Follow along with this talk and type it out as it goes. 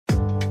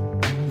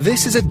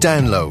This is a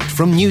download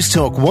from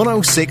Newstalk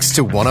 106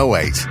 to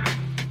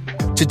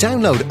 108. To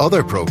download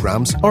other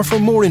programmes or for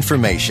more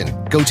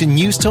information, go to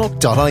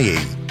newstalk.ie.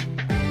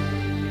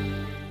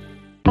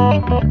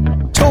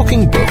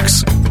 Talking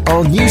Books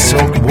on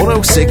Newstalk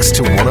 106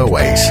 to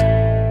 108.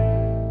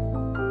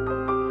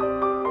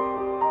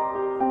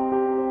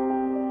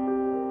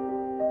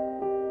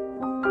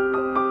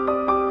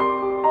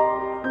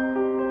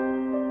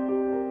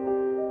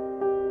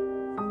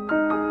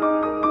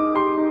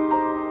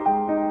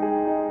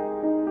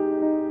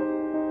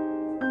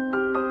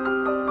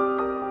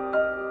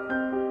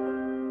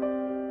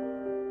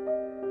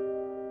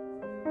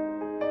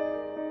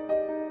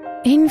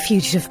 In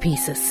Fugitive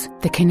Pieces,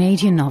 the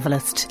Canadian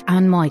novelist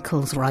Anne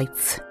Michaels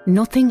writes,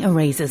 "Nothing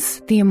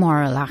erases the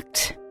immoral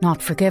act,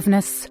 not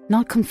forgiveness,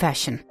 not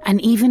confession, and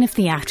even if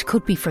the act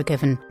could be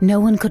forgiven, no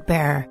one could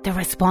bear the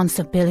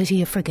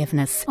responsibility of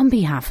forgiveness on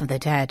behalf of the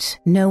dead.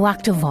 No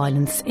act of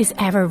violence is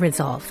ever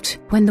resolved.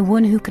 When the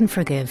one who can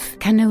forgive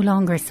can no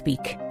longer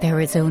speak, there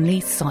is only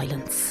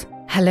silence."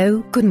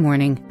 Hello, good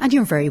morning, and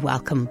you're very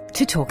welcome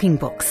to Talking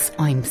Books.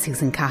 I'm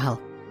Susan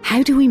Cahill.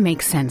 How do we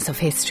make sense of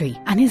history,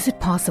 and is it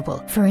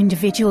possible for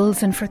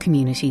individuals and for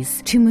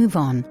communities to move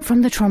on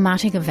from the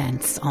traumatic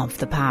events of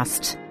the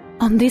past?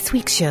 On this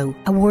week's show,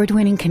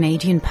 award-winning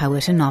Canadian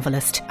poet and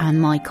novelist Anne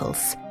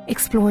Michaels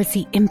explores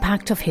the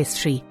impact of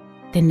history,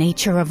 the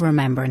nature of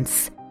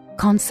remembrance,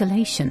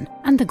 consolation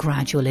and the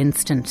gradual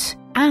instant.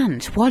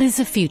 And what is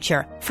the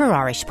future for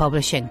Irish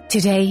publishing?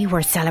 Today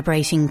we're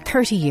celebrating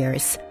 30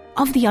 years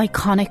of the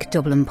iconic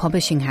Dublin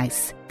publishing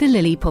house, the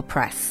Lilliput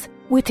Press,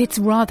 with its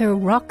rather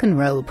rock and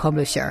roll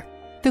publisher,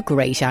 the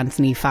great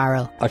Anthony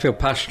Farrell. I feel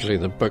passionately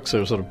that books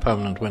are a sort of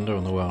permanent window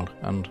in the world,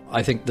 and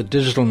I think the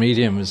digital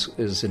medium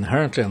is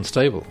inherently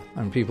unstable,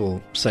 and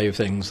people save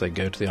things, they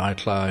go to the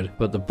iCloud,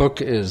 but the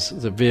book is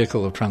the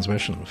vehicle of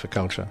transmission for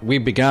culture. We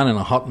began in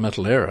a hot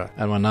metal era,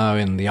 and we're now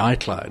in the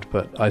iCloud,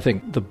 but I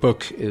think the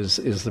book is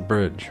the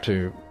bridge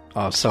to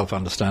our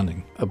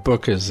self-understanding. A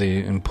book is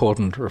the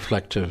important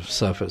reflective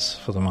surface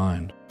for the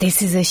mind.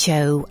 This is a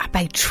show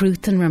about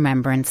truth and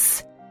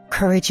remembrance,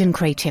 courage and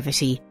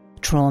creativity,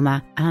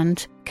 trauma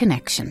and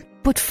connection.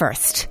 But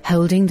first,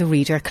 holding the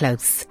reader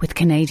close with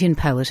Canadian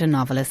poet and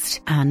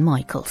novelist Anne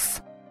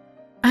Michaels.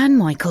 Anne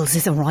Michaels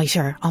is a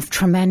writer of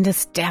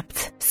tremendous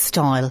depth,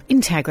 style,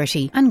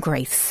 integrity and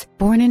grace.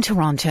 Born in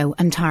Toronto,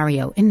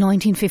 Ontario in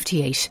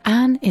 1958,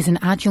 Anne is an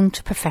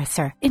adjunct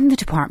professor in the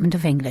Department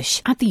of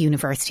English at the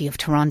University of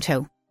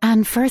Toronto.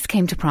 Anne first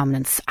came to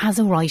prominence as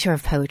a writer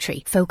of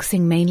poetry,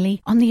 focusing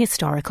mainly on the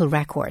historical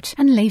record,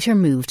 and later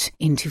moved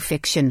into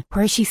fiction,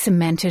 where she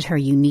cemented her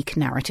unique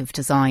narrative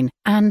design.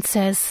 Anne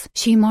says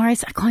she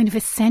admires a kind of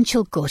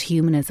essential gut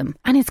humanism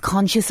and is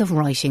conscious of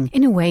writing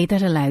in a way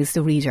that allows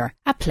the reader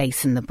a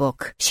place in the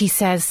book. She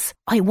says,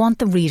 "I want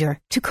the reader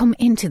to come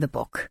into the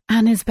book."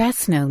 Anne is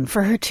best known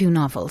for her two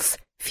novels,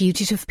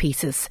 Fugitive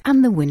Pieces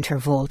and The Winter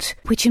Vault,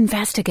 which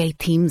investigate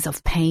themes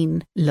of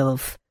pain,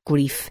 love,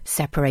 grief,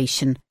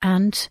 separation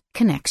and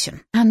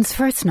connection. Anne's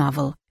first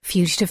novel,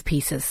 Fugitive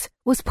Pieces,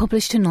 was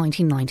published in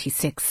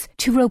 1996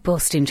 to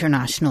robust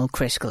international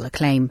critical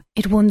acclaim.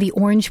 It won the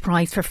Orange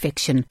Prize for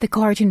Fiction, the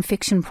Guardian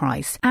Fiction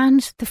Prize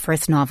and the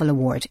First Novel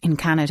Award in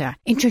Canada,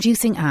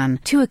 introducing Anne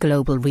to a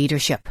global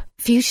readership.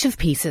 Fugitive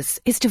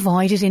Pieces is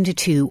divided into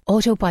two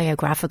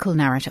autobiographical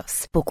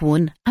narratives, Book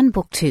 1 and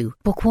Book 2.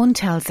 Book 1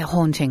 tells the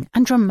haunting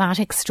and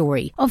dramatic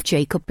story of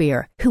Jacob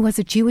Beer, who was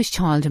a Jewish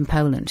child in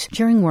Poland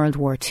during World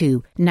War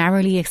II,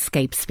 narrowly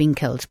escapes being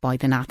killed by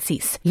the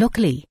Nazis.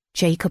 Luckily,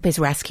 Jacob is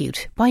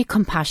rescued by a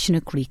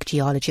compassionate Greek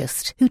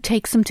geologist who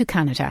takes him to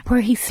Canada,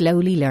 where he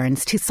slowly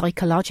learns to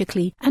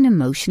psychologically and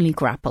emotionally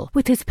grapple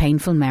with his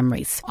painful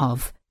memories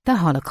of the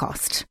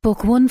Holocaust.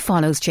 Book 1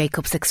 follows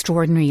Jacob's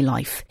extraordinary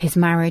life, his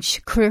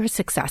marriage, career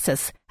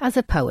successes as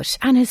a poet,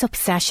 and his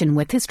obsession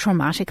with his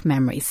traumatic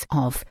memories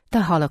of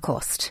the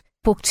Holocaust.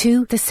 Book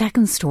 2, the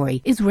second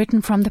story, is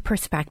written from the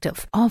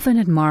perspective of an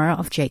admirer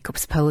of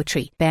Jacob's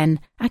poetry, Ben,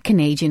 a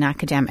Canadian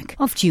academic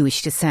of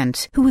Jewish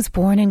descent who was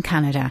born in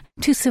Canada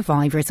to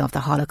survivors of the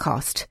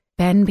Holocaust.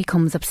 Ben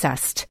becomes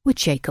obsessed with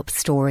Jacob's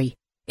story.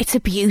 It's a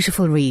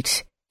beautiful read,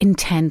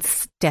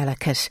 intense,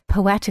 delicate,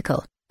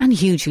 poetical and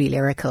hugely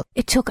lyrical.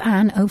 It took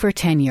Anne over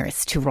 10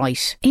 years to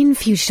write. In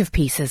Fugitive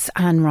Pieces,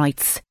 Anne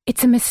writes,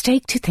 "It's a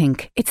mistake to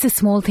think it's the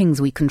small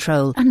things we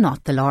control and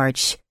not the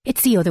large.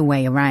 It's the other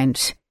way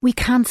around. We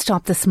can't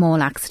stop the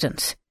small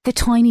accident, the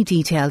tiny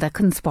detail that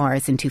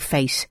conspires into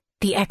fate,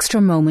 the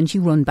extra moment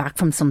you run back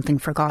from something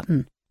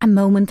forgotten, a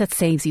moment that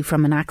saves you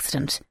from an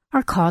accident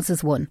or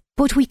causes one.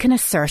 But we can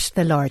assert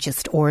the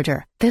largest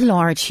order, the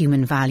large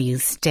human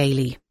values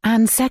daily."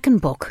 Anne's second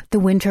book, The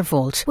Winter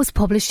Vault, was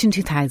published in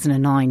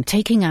 2009,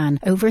 taking Anne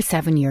over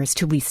 7 years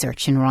to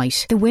research and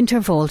write. The Winter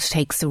Vault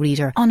takes the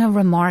reader on a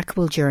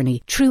remarkable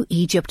journey through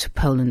Egypt,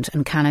 Poland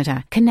and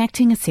Canada,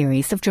 connecting a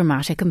series of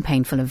dramatic and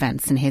painful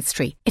events in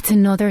history. It's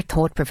another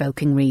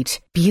thought-provoking read,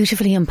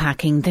 beautifully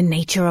unpacking the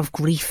nature of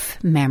grief,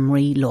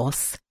 memory,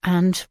 loss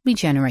and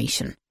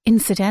regeneration.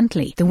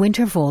 Incidentally, The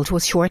Winter Vault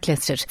was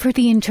shortlisted for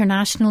the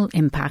International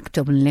Impact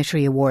Dublin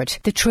Literary Award,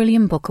 the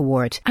Trillium Book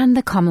Award and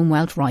the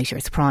Commonwealth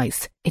Writers'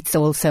 Prize. It's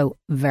also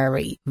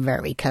very,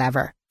 very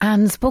clever.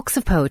 Anne's books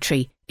of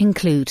poetry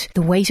include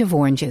The Weight of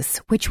Oranges,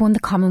 which won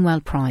the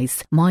Commonwealth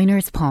Prize,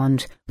 Miner's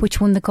Pond,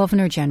 which won the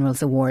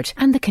Governor-General's Award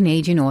and the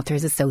Canadian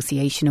Authors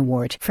Association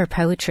Award for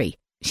poetry.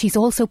 She's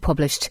also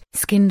published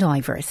Skin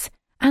Divers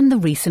and the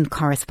recent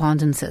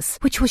Correspondences,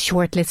 which was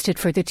shortlisted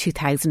for the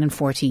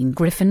 2014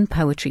 Griffin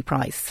Poetry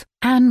Prize.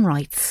 Anne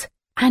writes,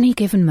 "Any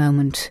given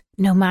moment,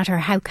 no matter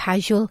how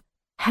casual,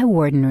 how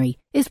ordinary,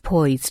 is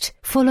poised,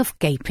 full of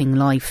gaping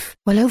life."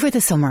 Well, over the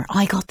summer,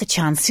 I got the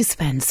chance to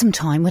spend some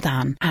time with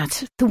Anne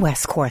at the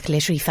West Cork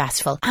Literary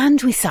Festival,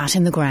 and we sat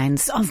in the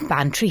grounds of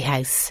Bantry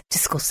House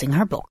discussing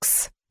her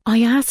books.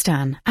 I asked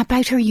Anne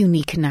about her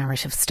unique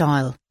narrative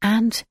style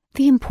and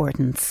the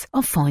importance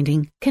of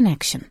finding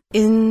connection.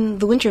 In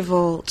The Winter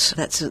Vault,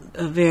 that's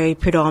a very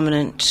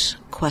predominant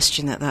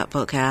question that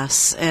book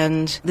asks,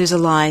 and there's a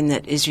line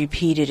that is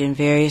repeated in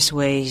various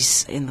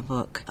ways in the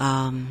book.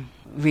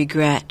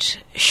 Regret,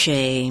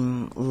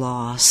 shame,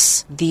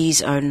 loss,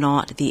 these are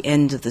not the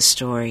end of the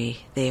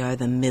story, they are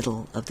the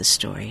middle of the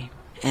story.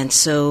 And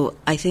so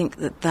I think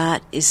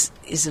that is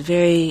a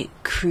very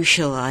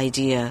crucial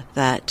idea,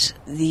 that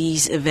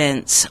these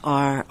events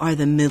are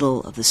the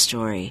middle of the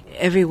story.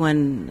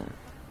 Everyone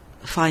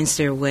finds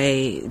their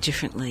way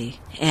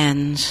differently.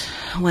 And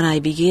when I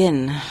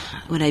begin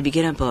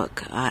a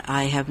book,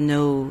 I have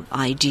no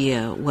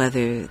idea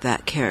whether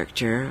that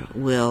character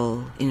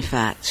will, in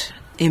fact,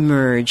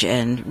 emerge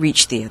and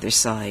reach the other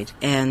side.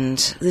 And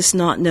this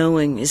not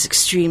knowing is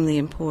extremely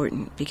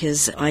important,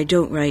 because I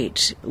don't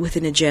write with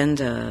an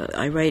agenda.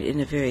 I write in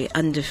a very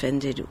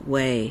undefended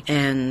way,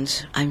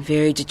 and I'm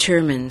very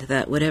determined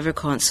that whatever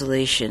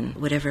consolation,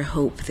 whatever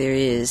hope there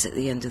is at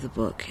the end of the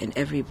book, and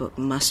every book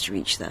must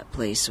reach that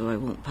place or I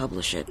won't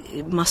publish it,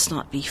 it must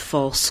not be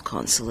false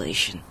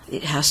consolation.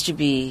 It has to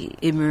be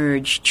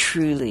emerge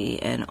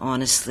truly and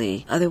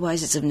honestly,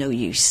 otherwise it's of no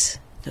use.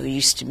 No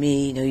use to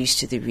me, no use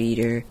to the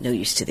reader, no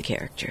use to the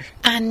character.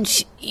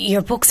 And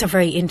your books are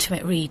very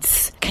intimate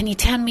reads. Can you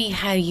tell me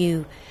how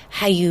you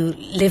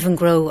live and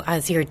grow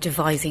as you're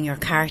devising your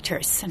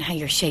characters and how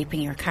you're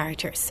shaping your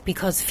characters?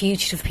 Because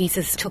Fugitive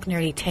Pieces took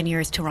nearly 10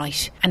 years to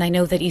write, and I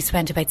know that you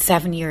spent about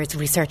 7 years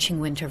researching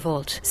Winter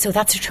Vault. So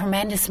that's a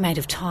tremendous amount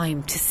of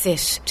time to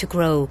sit, to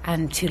grow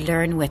and to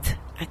learn with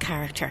a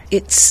character.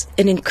 It's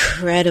an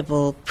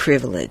incredible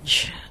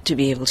privilege to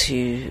be able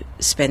to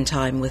spend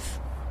time with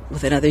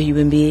another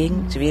human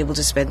being, to be able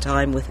to spend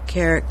time with a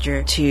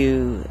character,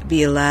 to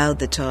be allowed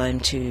the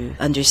time to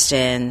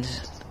understand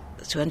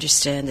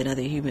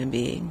another human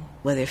being,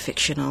 whether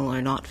fictional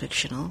or not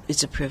fictional.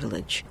 It's a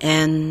privilege.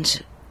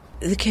 And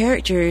the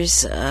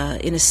characters,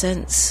 in a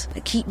sense,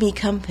 keep me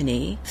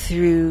company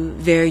through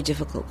very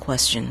difficult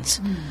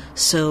questions.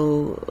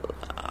 So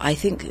I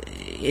think,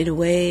 in a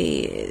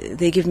way,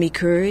 they give me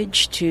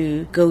courage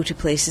to go to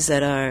places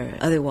that are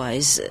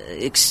otherwise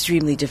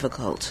extremely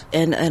difficult.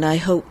 And I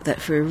hope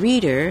that for a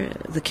reader,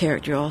 the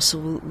character also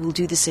will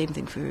do the same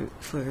thing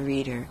for a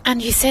reader.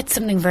 And you said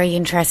something very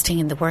interesting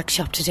in the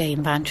workshop today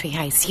in Bantry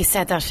House. You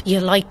said that you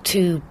like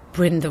to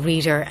bring the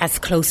reader as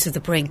close to the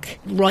brink,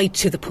 right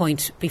to the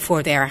point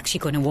before they're actually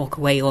going to walk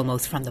away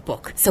almost from the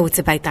book. So it's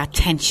about that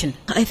tension.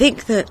 I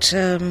think that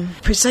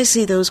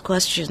precisely those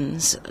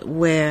questions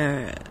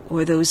or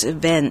those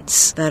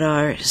events that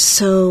are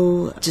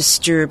so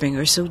disturbing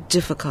or so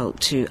difficult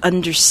to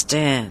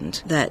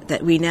understand,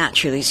 that we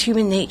naturally, it's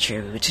human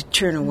nature to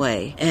turn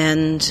away.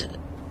 And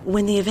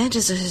when the event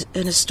is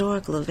an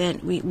historical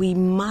event, we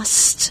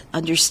must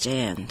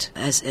understand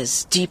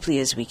as deeply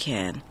as we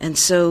can. And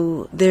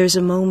so there's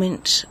a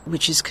moment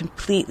which is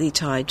completely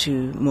tied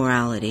to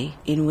morality,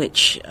 in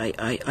which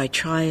I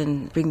try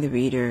and bring the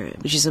reader,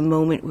 which is a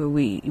moment where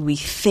we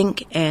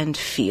think and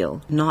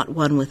feel, not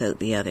one without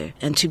the other.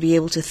 And to be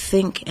able to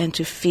think and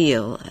to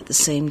feel at the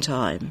same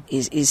time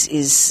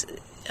is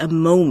a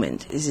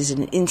moment, is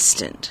an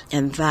instant,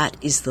 and that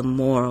is the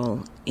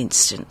moral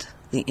instant.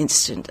 The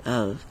instant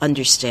of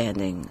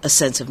understanding a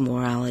sense of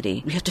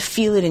morality. You have to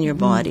feel it in your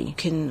body. You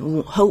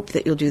can hope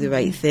that you'll do the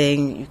right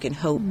thing. You can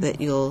hope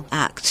that you'll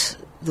act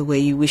the way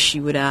you wish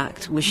you would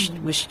act,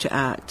 wish to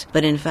act.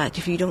 But in fact,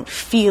 if you don't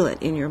feel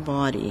it in your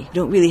body, you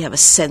don't really have a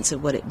sense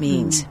of what it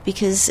means.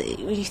 Because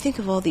when you think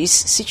of all these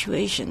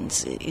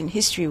situations in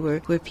history where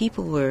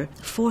people were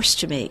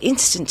forced to make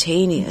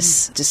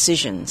instantaneous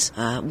decisions,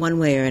 one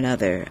way or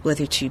another,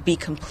 whether to be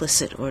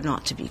complicit or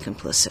not to be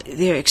complicit,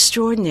 they're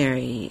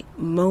extraordinary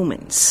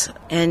moments.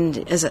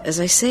 And as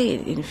I say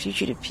in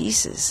Fugitive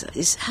Pieces,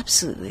 it's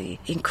absolutely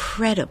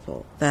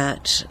incredible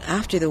that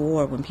after the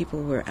war, when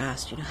people were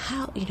asked,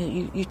 how,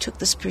 you took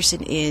this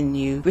person in,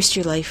 you risked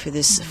your life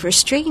for a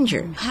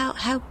stranger.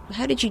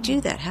 How did you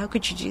do that? How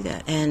could you do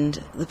that?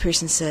 And the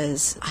person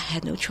says, I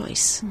had no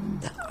choice.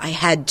 I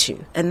had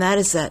to. And that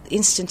is that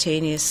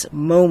instantaneous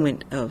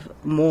moment of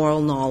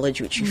moral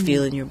knowledge which you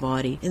feel in your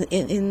body.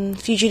 In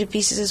Fugitive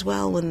Pieces as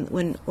well,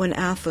 when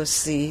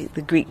Athos, the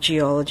Greek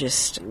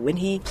geologist, when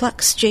he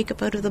plucks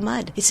Jacob out of the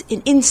mud, it's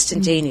an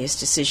instantaneous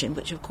decision,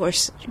 which of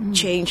course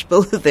changed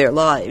both of their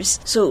lives.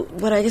 So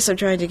what I guess I'm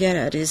trying to get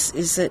at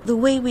is that the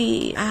way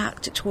we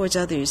act towards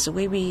others, the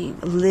way we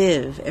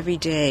live every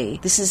day,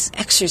 this is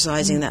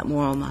exercising that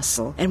moral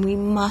muscle, and we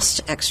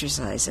must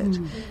exercise it.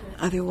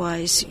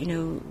 Otherwise,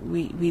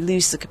 we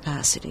lose the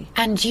capacity.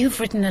 And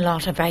you've written a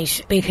lot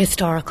about big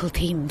historical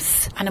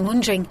themes. And I'm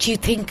wondering, do you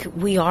think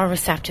we are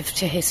receptive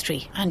to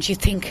history? And do you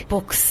think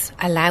books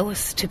allow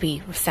us to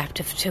be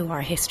receptive to our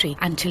history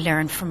and to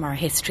learn from our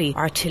history,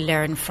 or to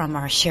learn from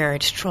our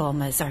shared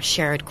traumas, our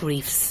shared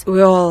griefs?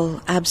 We're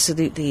all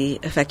absolutely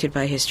affected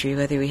by history,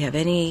 whether we have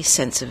any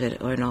sense of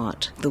it or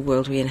not. The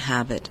world we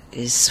inhabit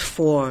is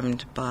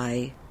formed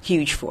by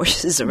huge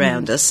forces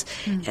around us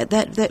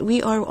that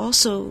we are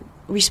also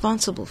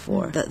responsible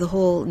for. That the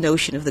whole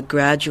notion of the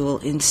gradual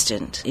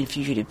instant in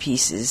Fugitive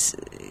Pieces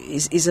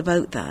is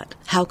about that.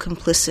 How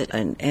complicit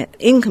and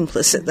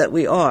incomplicit that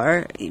we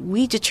are,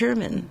 we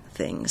determine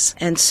things.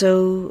 And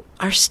so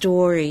our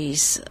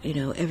stories,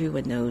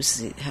 everyone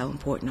knows how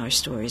important our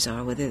stories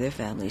are, whether they're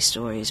family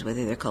stories,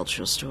 whether they're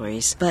cultural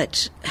stories.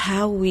 But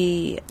how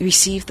we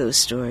receive those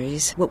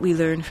stories, what we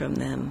learn from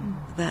them,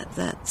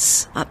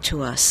 that's up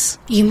to us.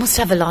 You must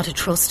have a lot of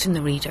trust in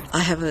the reader. I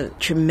have a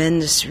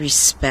tremendous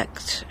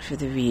respect for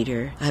the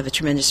reader. I have a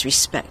tremendous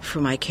respect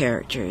for my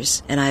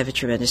characters, and I have a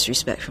tremendous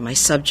respect for my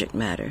subject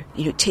matter.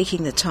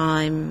 Taking the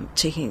time,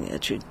 taking a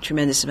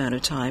tremendous amount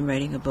of time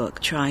writing a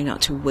book, trying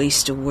not to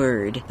waste a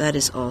word, that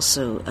is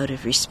also out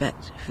of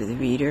respect for the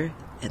reader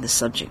and the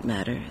subject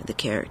matter, the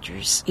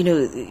characters.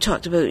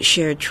 Talked about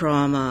shared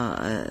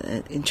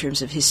trauma in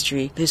terms of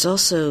history. There's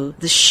also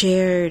the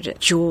shared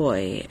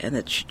joy and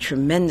the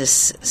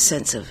tremendous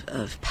sense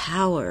of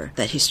power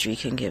that history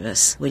can give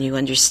us when you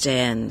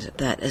understand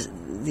that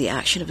the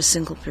action of a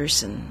single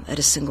person at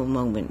a single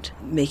moment,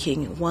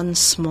 making one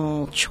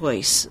small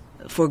choice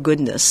for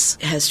goodness,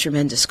 has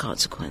tremendous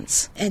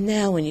consequence. And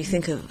now when you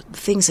think of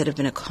things that have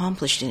been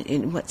accomplished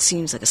in what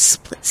seems like a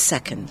split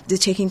second, the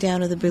taking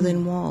down of the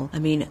Berlin Wall,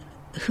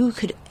 who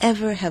could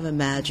ever have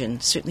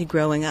imagined, certainly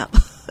growing up,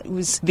 it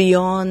was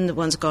beyond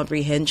one's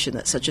comprehension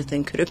that such a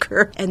thing could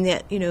occur. And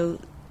yet,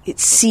 it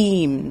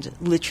seemed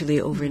literally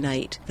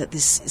overnight that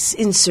this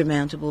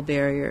insurmountable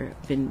barrier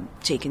had been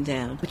taken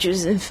down, which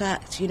is, in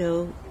fact,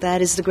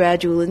 that is the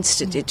gradual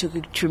instant. It took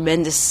a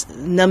tremendous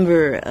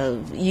number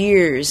of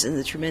years and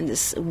the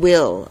tremendous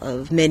will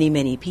of many,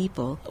 many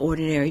people,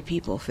 ordinary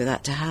people, for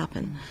that to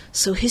happen.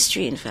 So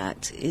history, in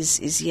fact,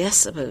 is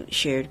yes, about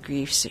shared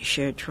griefs,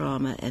 shared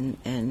trauma,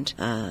 and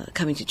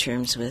coming to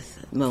terms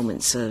with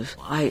moments of,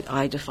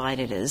 I define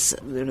it as,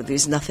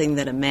 there's nothing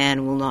that a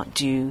man will not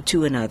do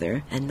to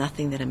another, and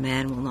nothing that a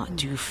man will not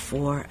do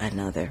for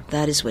another.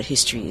 That is what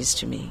history is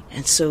to me.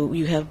 And so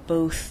you have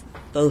both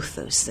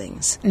those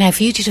things. Now,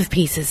 Fugitive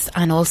Pieces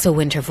and also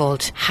Winter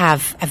Vault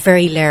have a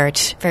very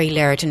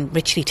layered and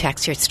richly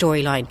textured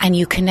storyline, and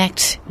you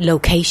connect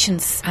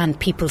locations and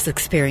people's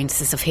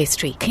experiences of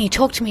history. Can you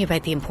talk to me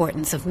about the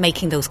importance of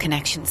making those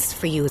connections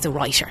for you as a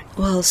writer?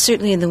 Well,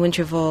 certainly in the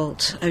Winter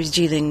Vault, I was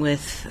dealing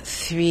with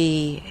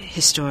 3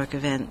 historic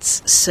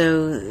events.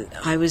 So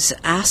I was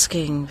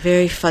asking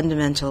very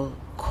fundamental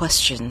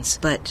questions,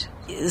 but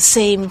the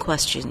same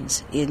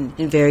questions in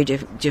very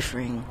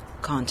differing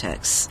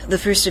contexts. The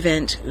first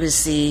event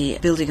was the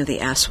building of the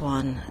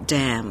Aswan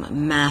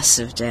Dam,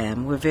 massive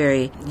dam. We're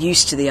very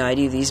used to the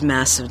idea of these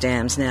massive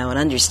dams now and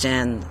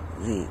understand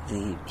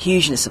the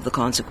hugeness of the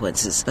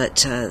consequences, but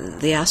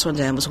the Aswan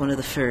Dam was one of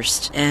the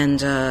first,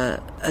 and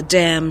a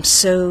dam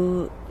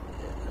so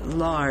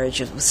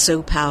large, it was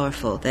so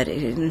powerful that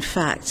it in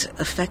fact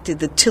affected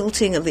the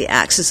tilting of the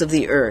axis of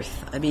the earth.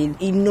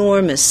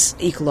 Enormous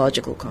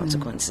ecological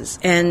consequences.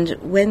 And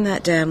when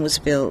that dam was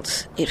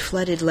built, it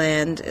flooded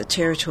land, a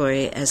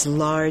territory as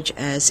large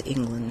as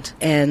England,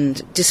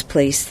 and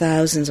displaced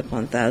thousands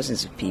upon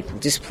thousands of people,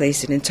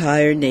 displaced an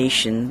entire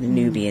nation, the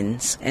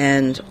Nubians,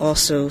 and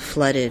also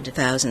flooded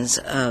thousands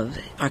of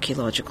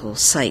archaeological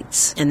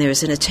sites. And there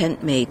was an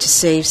attempt made to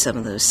save some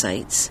of those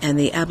sites, and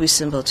the Abu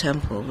Simbel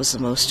Temple was the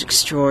most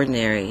extraordinary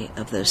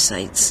of those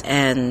sites,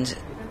 and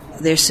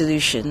their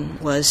solution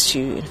was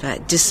to, in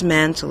fact,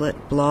 dismantle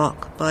it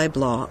block by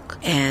block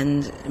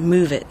and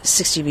move it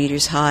 60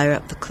 meters higher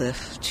up the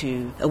cliff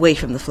away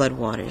from the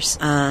floodwaters.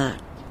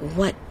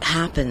 What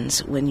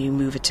happens when you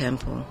move a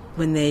temple?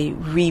 When they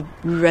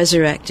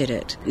resurrected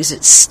it, is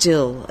it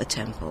still a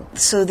temple?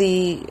 So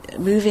the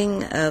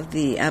moving of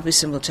the Abu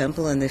Simbel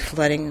Temple and the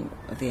flooding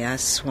of the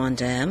Aswan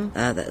Dam,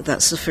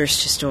 that's the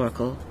first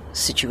historical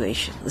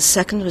situation. The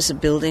second was the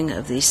building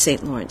of the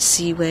St. Lawrence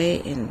Seaway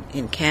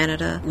in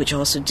Canada, which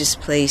also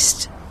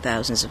displaced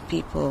thousands of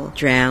people,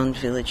 drowned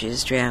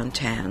villages, drowned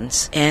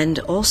towns, and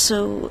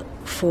also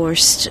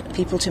forced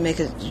people to make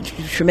a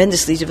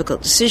tremendously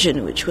difficult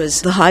decision, which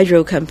was the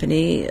hydro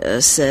company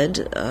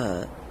said,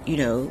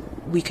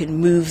 we can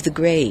move the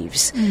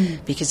graves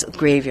because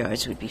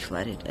graveyards would be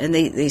flooded. And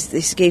they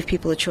gave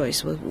people a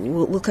choice.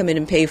 We'll come in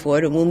and pay for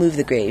it and we'll move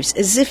the graves,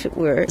 as if it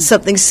were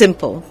something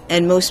simple.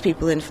 And most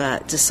people, in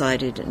fact,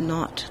 decided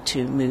not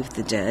to move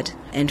the dead.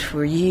 And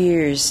for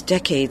years,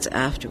 decades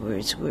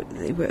afterwards,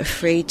 they were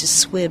afraid to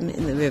swim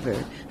in the river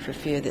for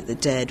fear that the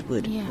dead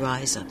would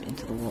rise up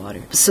into the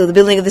water. So the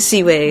building of the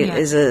seaway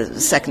is a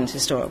second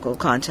historical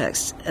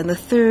context. And the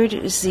third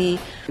is the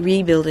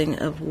rebuilding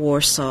of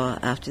Warsaw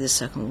after the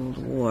Second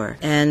World War.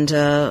 And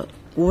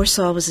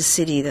Warsaw was a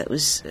city that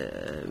was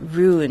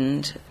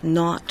ruined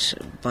not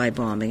by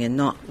bombing and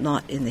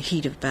not in the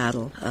heat of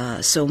battle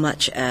so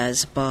much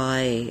as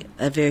by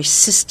a very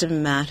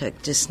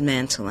systematic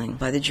dismantling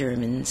by the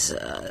Germans.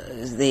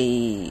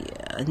 They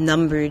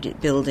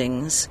numbered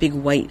buildings, big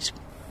white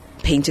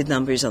painted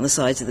numbers on the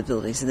sides of the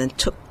buildings, and then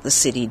took the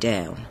city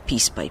down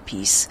piece by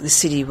piece. The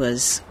city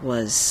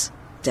was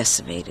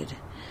decimated.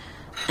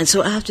 And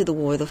so after the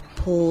war, the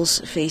Poles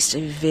faced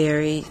a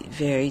very,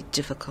 very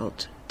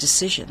difficult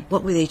decision.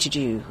 What were they to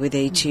do? Were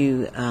they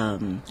to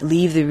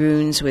leave the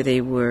ruins where they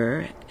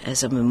were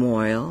as a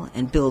memorial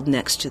and build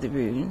next to the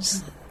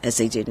ruins, as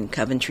they did in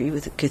Coventry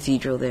with the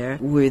cathedral there?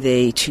 Were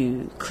they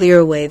to clear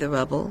away the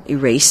rubble,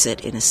 erase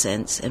it in a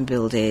sense, and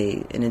build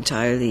an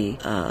entirely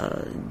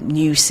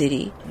new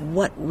city?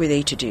 What were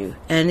they to do?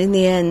 And in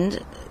the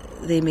end,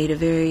 they made a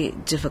very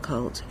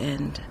difficult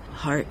and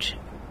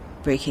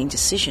heart-breaking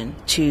decision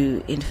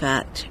to, in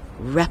fact,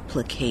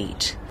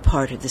 replicate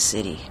part of the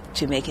city,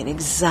 to make an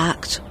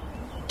exact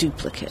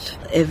duplicate.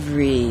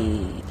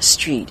 Every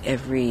street,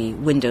 every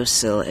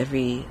windowsill,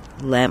 every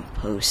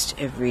lamppost,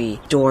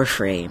 every door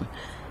frame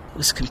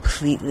was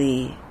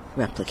completely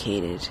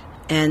replicated.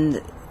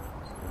 And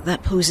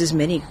that poses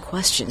many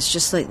questions,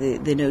 just like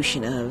the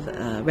notion of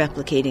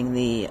replicating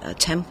the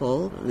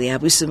temple, the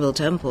Abu Simbel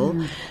temple.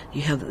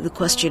 You have the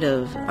question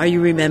of, are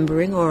you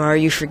remembering or are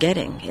you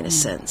forgetting, in a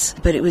sense?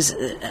 But it was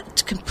a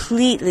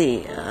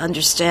completely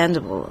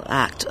understandable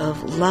act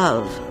of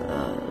love.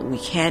 We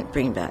can't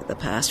bring back the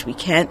past, we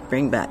can't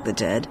bring back the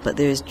dead, but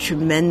there's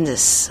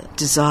tremendous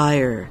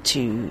desire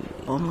to,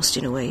 almost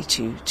in a way,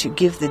 to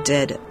give the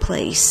dead a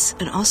place.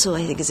 And also,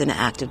 I think, is an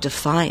act of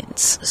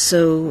defiance.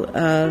 So,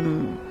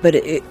 but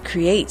it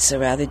creates a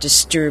rather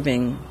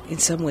disturbing, in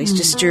some ways,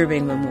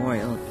 disturbing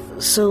memorial.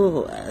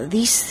 So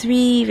these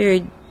three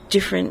very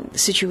different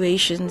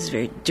situations,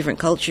 very different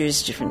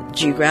cultures, different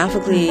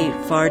geographically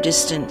far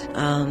distant,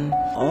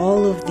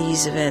 all of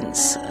these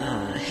events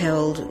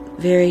held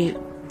very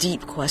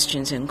deep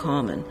questions in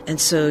common. And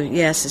so,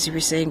 yes, as you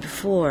were saying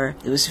before,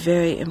 it was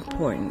very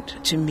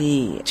important to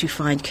me to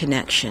find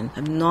connection.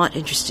 I'm not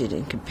interested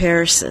in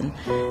comparison,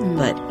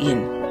 but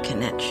in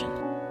connection.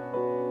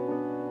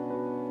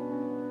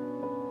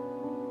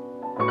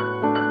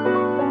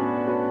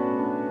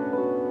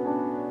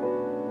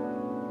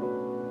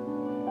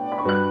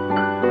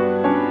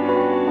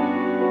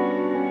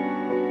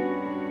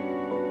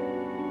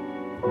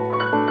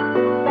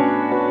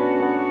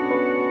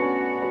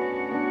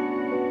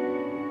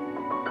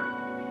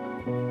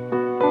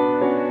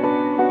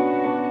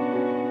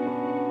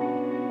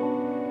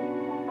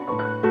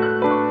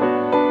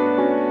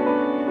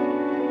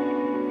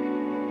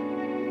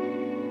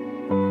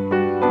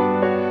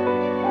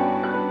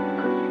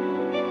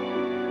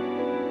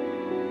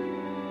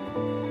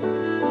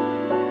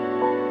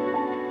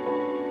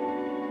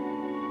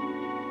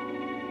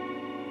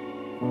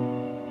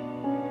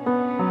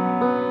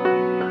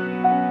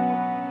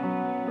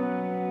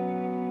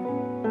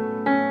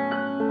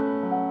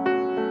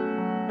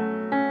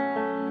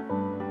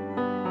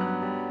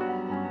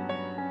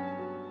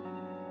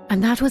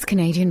 And that was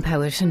Canadian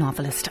poet and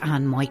novelist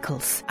Anne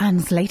Michaels.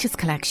 Anne's latest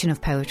collection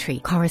of poetry,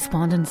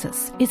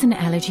 Correspondences, is an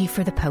elegy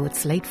for the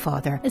poet's late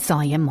father,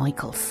 Isaiah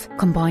Michaels,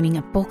 combining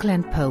a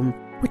book-length poem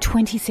with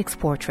 26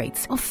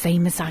 portraits of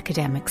famous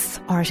academics,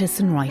 artists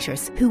and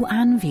writers who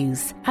Anne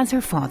views as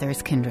her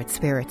father's kindred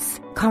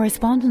spirits.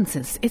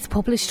 Correspondences is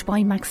published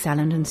by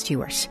Macselland and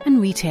Stewart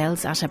and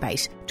retails at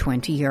about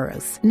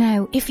 €20.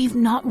 Now, if you've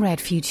not read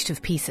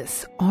Fugitive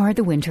Pieces or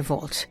The Winter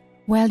Vault,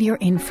 well, you're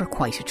in for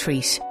quite a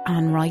treat.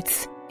 Anne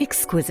writes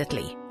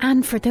exquisitely.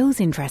 And for those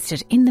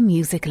interested in the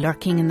music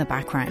lurking in the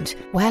background,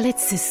 well,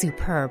 it's the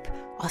superb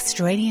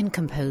Australian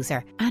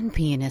composer and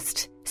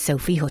pianist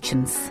Sophie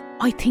Hutchins.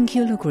 I think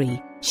you'll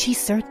agree, she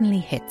certainly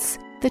hits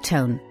the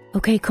tone.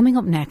 Okay, coming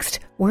up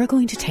next, we're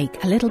going to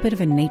take a little bit of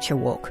a nature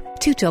walk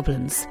to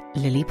Dublin's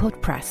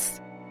Lilliput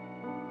Press.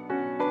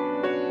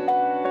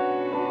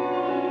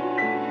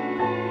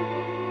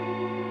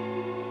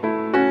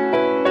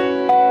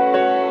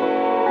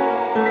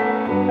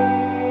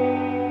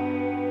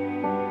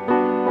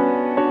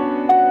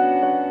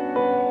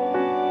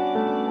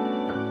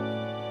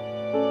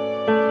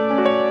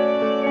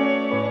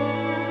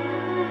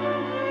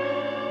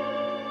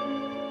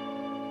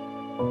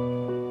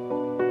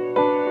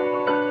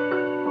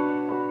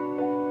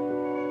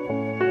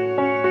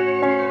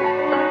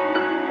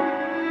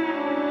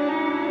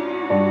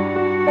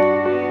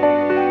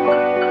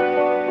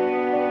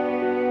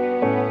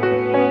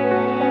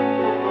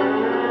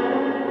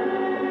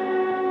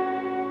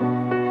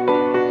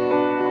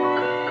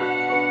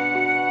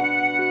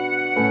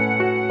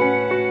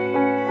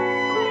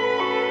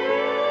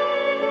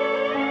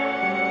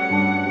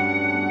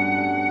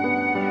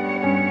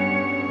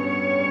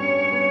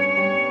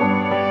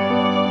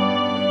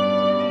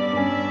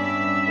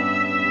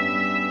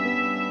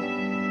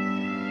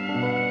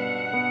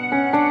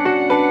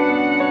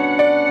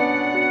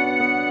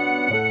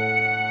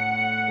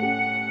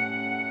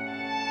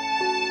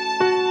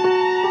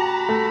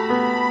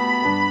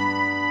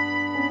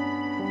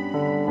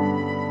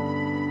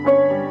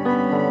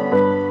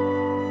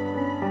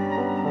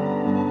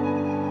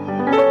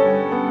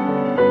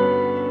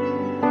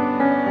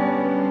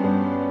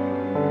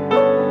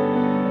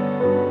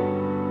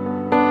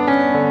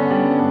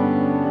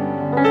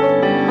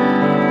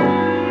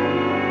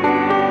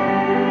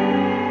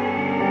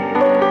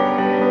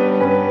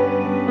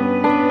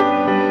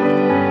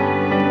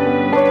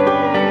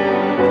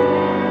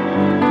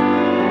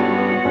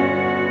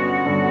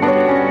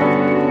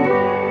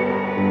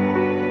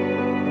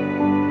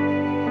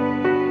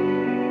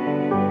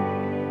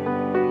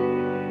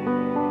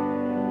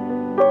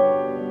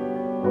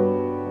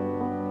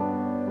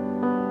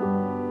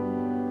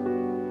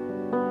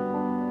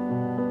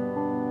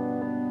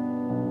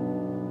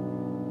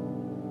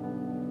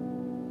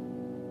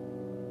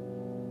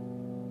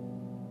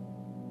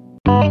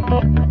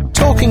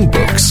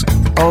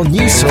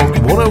 News Talk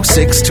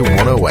 106 to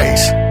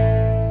 108.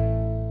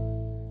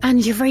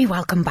 And you're very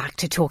welcome back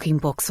to Talking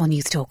Books on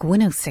News Talk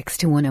 106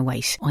 to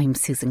 108. I'm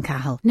Susan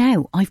Cahill.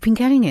 Now, I've been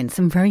getting in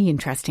some very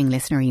interesting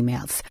listener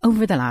emails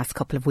over the last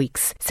couple of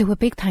weeks, so a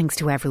big thanks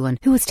to everyone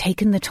who has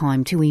taken the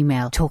time to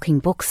email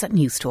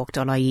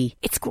talkingbooks@newstalk.ie.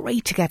 It's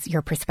great to get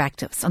your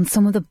perspectives on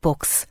some of the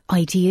books,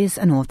 ideas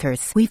and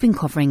authors we've been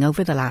covering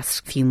over the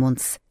last few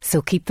months.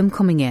 So keep them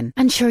coming in.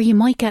 And sure, you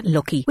might get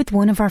lucky with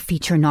one of our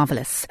feature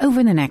novelists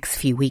over the next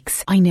few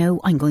weeks. I know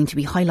I'm going to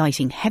be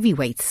highlighting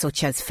heavyweights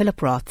such as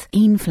Philip Roth,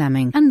 Ian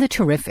Fleming and the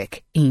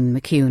terrific Ian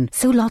McEwan.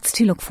 So lots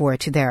to look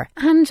forward to there.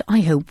 And I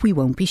hope we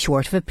won't be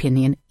short of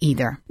opinion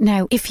either.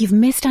 Now, if you've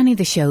missed any of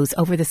the shows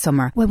over the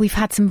summer, well, we've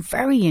had some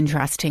very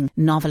interesting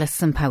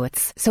novelists and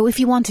poets. So if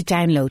you want to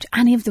download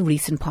any of the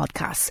recent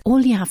podcasts, all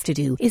you have to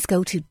do is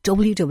go to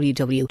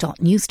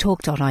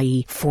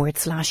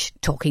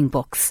www.newstalk.ie/talking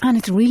books. And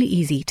it's really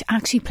easy to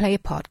actually play a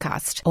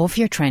podcast off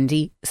your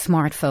trendy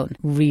smartphone.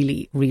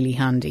 Really, really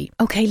handy.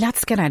 Okay,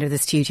 let's get out of the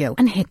studio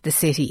and hit the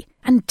city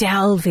and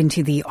delve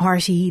into the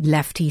arty,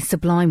 lefty,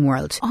 sublime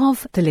world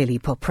of the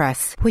Lilliput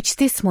Press, which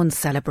this month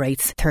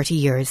celebrates 30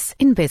 years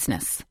in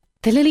business.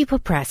 The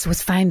Lilliput Press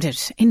was founded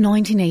in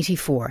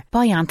 1984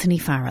 by Anthony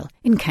Farrell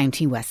in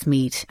County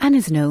Westmeath and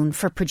is known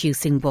for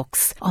producing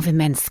books of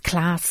immense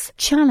class,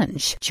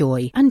 challenge,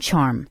 joy and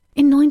charm.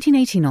 In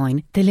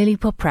 1989, the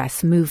Lilliput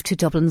Press moved to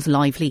Dublin's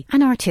lively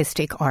and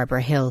artistic Arbour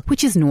Hill,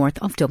 which is north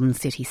of Dublin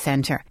city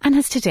centre, and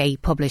has today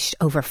published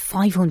over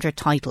 500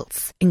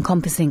 titles,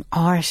 encompassing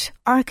art,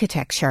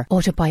 architecture,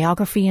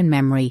 autobiography and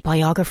memory,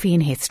 biography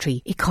and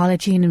history,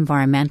 ecology and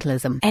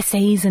environmentalism,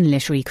 essays and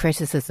literary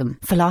criticism,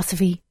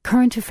 philosophy,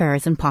 current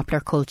affairs and popular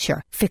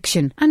culture,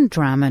 fiction and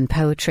drama and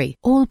poetry,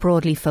 all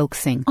broadly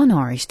focusing on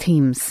Irish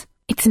themes.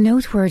 Its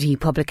noteworthy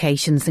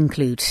publications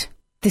include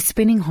The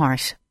Spinning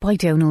Heart by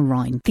Donal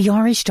Ryan, The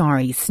Irish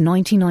Diaries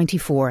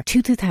 1994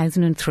 to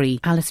 2003,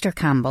 Alistair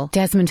Campbell,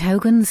 Desmond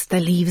Hogan's The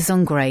Leaves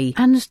on Grey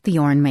and The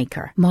Yarn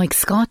Maker, Mike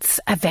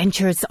Scott's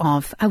Adventures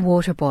of a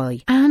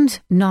Waterboy and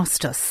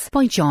Nostos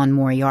by John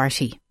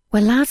Moriarty.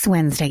 Well, last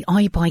Wednesday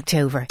I biked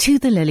over to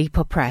the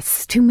Lilliput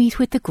Press to meet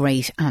with the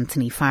great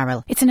Anthony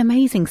Farrell. It's an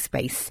amazing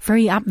space,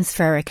 very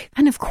atmospheric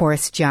and of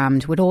course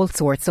jammed with all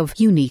sorts of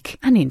unique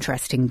and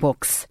interesting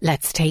books.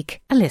 Let's take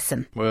a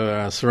listen.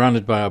 We're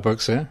surrounded by our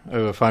books here,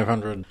 over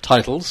 500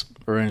 titles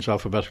arranged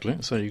alphabetically,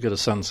 so you get a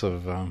sense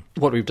of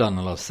what we've done in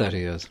the last 30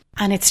 years.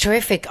 And it's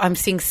terrific. I'm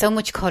seeing so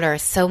much colour,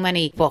 so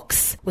many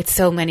books with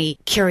so many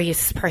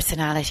curious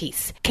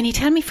personalities. Can you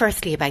tell me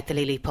firstly about the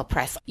Lilliput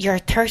Press? You're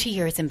 30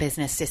 years in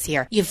business this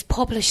year. You've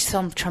published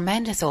some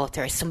tremendous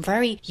authors, some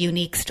very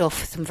unique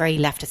stuff, some very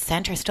left of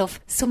centre stuff,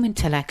 some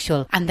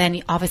intellectual, and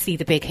then obviously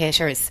the big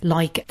hitters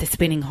like The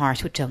Spinning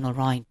Heart with Donal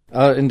Ryan.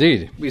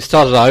 Indeed. We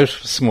started out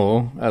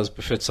small, as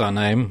befits our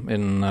name,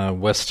 in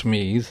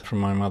Westmeath from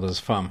my mother's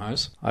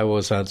farmhouse. I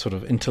always had sort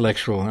of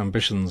intellectual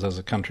ambitions as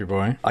a country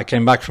boy. I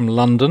came back from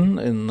London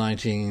in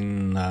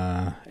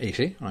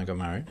 1980 when I got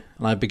married.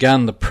 And I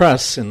began the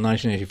press in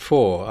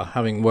 1984,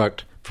 having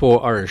worked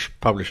for Irish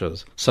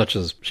publishers, such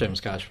as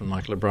Seamus Cashman,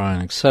 Michael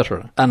O'Brien,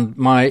 etc. And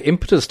my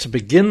impetus to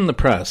begin the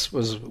press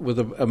was with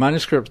a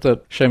manuscript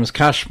that Seamus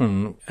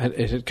Cashman,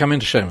 it had come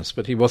into Seamus,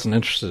 but he wasn't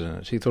interested in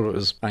it. He thought it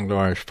was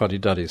Anglo-Irish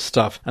fuddy-duddy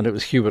stuff, and it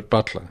was Hubert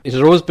Butler. It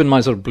had always been my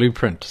sort of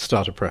blueprint to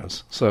start a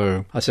press.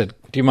 So I said,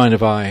 do you mind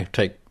if I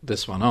take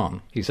this one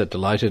on? He said,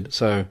 delighted.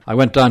 So I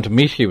went down to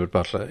meet Hubert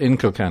Butler in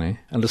Kilkenny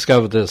and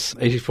discovered this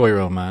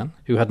 84-year-old man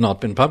who had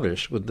not been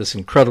published with this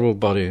incredible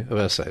body of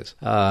essays.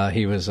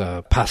 He was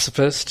a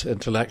pacifist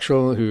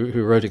intellectual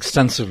who wrote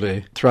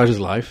extensively throughout his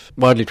life,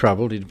 widely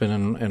travelled. He'd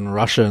been in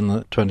Russia in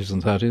the 20s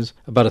and 30s.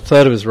 About a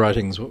third of his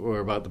writings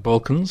were about the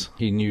Balkans.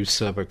 He knew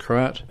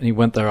Serbo-Croat, and he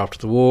went there after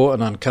the war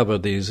and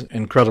uncovered these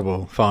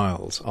incredible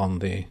files on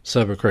the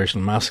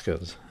Serbo-Croatian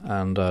massacres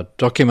and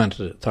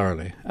documented it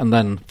thoroughly, and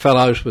then fell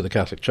out with the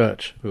Catholic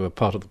Church, who were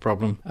part of the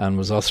problem, and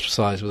was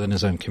ostracised within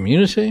his own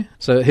community.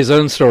 So his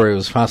own story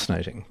was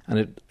fascinating,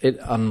 and it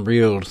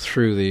unreeled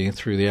through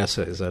the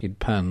essays that he'd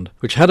penned,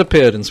 which had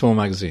appeared in small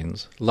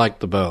magazines, like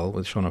The Bell,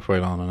 with Sean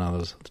Whelan and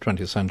others, the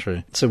 20th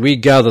century. So we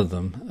gathered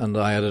them, and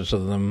I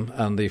edited them,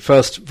 and the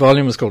first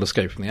volume was called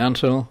Escape from the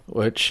Anthill,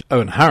 which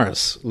Owen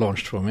Harris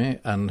launched for me,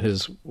 and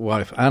his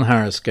wife Anne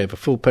Harris gave a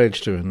full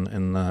page to in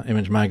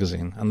Image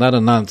magazine, and that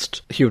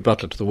announced Hubert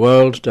Butler to the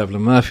world.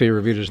 Devlin Murphy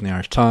reviewed it in the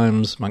Irish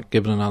Times, Mike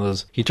Gibbon and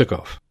others. He took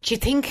off. Do you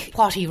think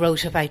what he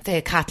wrote about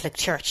the Catholic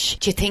Church,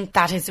 do you think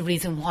that is the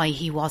reason why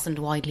he wasn't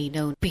widely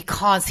known?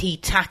 Because he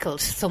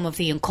tackled some of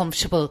the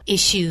uncomfortable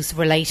issues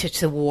related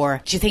to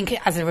war. Do you think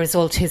as a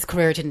result his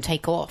career didn't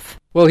take off?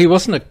 Well, he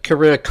wasn't a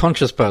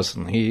career-conscious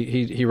person.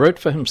 He wrote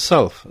for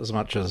himself as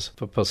much as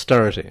for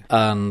posterity.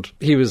 And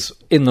he was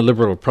in the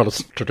liberal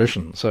Protestant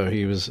tradition, so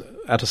he was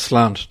at a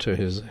slant to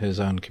his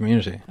own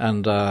community.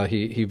 And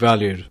he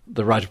valued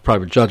the right of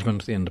private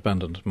judgment, the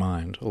independent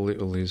mind, all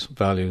these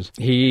values.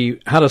 He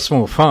had a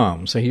small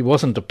farm, so he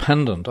wasn't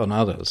dependent on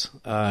others.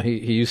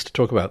 He used to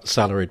talk about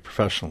salaried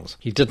professionals.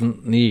 He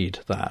didn't need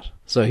that.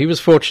 So he was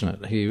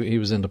fortunate. He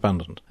was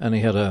independent. And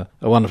he had a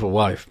wonderful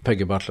wife,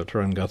 Peggy Butler,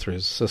 Tyrone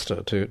Guthrie's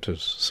sister, to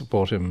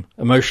support him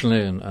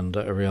emotionally and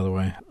every other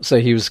way. So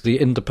he was the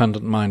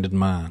independent-minded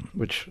man,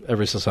 which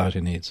every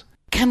society needs.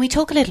 Can we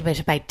talk a little bit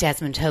about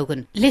Desmond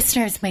Hogan?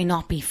 Listeners may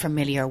not be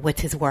familiar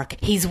with his work.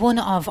 He's one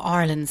of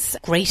Ireland's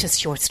greatest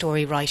short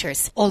story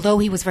writers. Although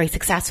he was very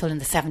successful in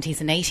the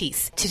 70s and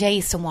 80s, today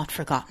is somewhat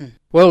forgotten.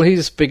 Well,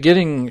 he's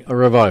beginning a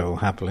revival,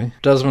 happily.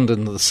 Desmond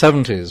in the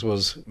 70s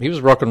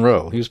was rock and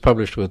roll. He was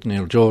published with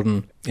Neil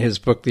Jordan. His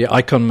book, The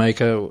Icon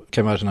Maker,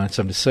 came out in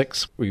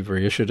 1976. We've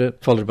reissued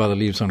it, followed by The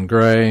Leaves on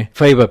Grey.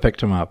 Faber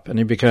picked him up, and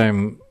he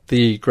became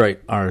the great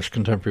Irish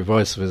contemporary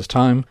voice of his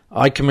time.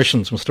 I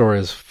commissioned some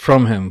stories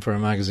from him for a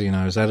magazine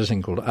I was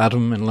editing called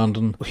Adam in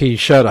London. He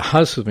shared a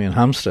house with me in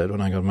Hampstead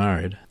when I got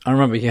married. I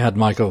remember he had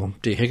Michael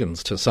D.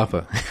 Higgins to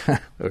supper,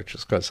 which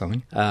was quite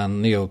something,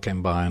 and Neil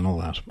came by and all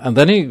that. And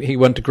then he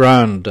went to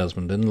ground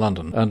Desmond in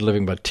London, and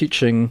living by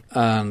teaching,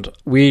 and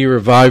we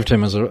revived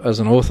him as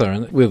an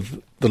author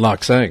with The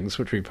Lark's Eggs,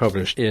 which we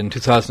published in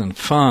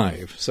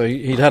 2005. So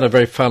he'd had a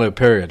very fallow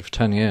period for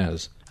 10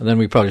 years. And then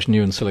we published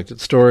New and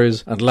Selected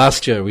Stories. And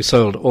last year we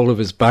sold all of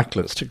his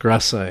backlists to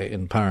Grasset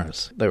in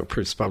Paris. They were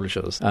Proust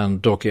publishers.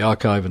 And Dorky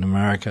Archive in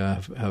America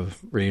have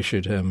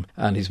reissued him.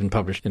 And he's been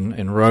published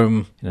in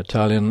Rome, in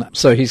Italian.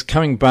 So he's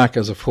coming back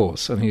as a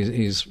force, and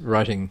he's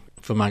writing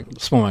for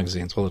small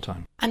magazines all the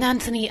time. And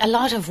Anthony, a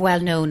lot of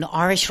well-known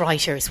Irish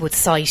writers would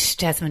cite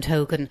Desmond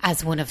Hogan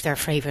as one of their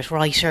favourite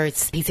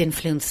writers. He's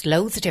influenced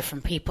loads of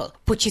different people.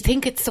 But you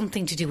think it's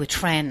something to do with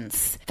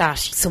trends, that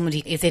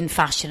somebody is in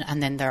fashion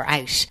and then they're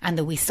out, and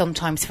that we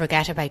sometimes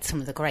forget about some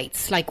of the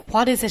greats. Like,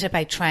 what is it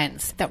about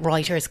trends that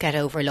writers get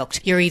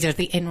overlooked? You're either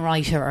the in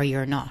writer or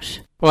you're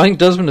not. Well, I think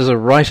Desmond is a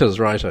writer's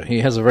writer.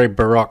 He has a very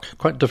baroque,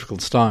 quite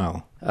difficult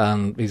style.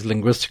 And he's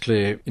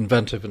linguistically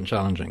inventive and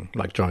challenging,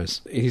 like Joyce.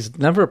 He's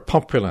never a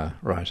popular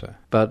writer,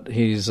 but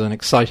he's an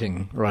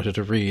exciting writer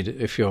to read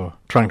if you're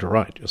trying to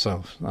write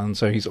yourself. And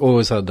so he's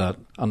always had that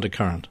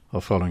undercurrent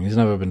of following. He's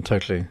never been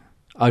totally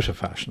out of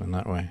fashion in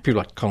that way. People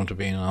like Colin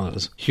Tabine and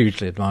others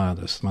hugely admire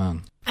this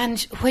man.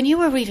 And when you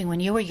were reading, when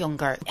you were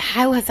younger,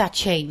 how has that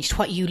changed?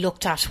 What you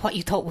looked at, what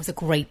you thought was a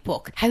great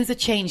book? How's it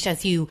changed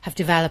as you have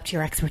developed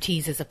your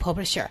expertise as a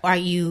publisher? Are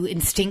you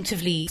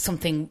instinctively,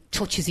 something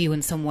touches you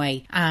in some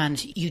way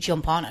and you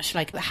jump on it?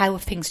 Like, how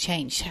have things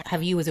changed?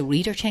 Have you as a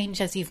reader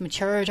changed as you've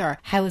matured, or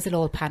how has it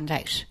all panned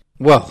out?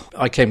 Well,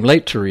 I came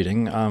late to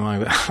reading. I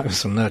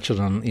was nurtured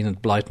on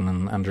Enid Blyton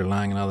and Andrew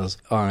Lang and others.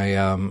 I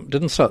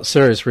didn't start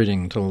serious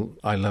reading until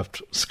I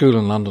left school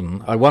in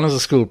London. I won as a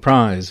school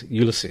prize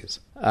Ulysses.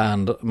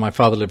 And my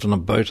father lived on a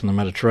boat in the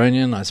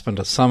Mediterranean. I spent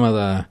a summer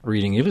there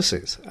reading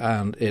Ulysses.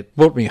 And it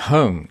brought me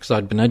home, because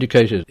I'd been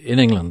educated in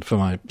England for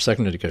my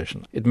second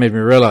education. It made me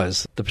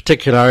realise the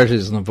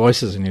particularities and the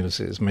voices in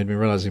Ulysses, made me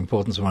realise the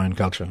importance of my own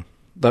culture.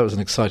 That was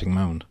an exciting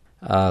moment.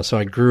 So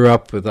I grew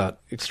up with that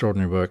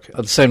extraordinary book.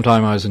 At the same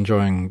time, I was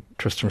enjoying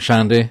Tristram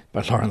Shandy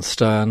by Laurence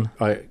Sterne.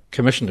 I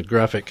commissioned a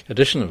graphic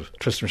edition of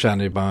Tristram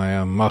Shandy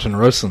by Martin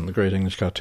Rowson, the great English cartoonist.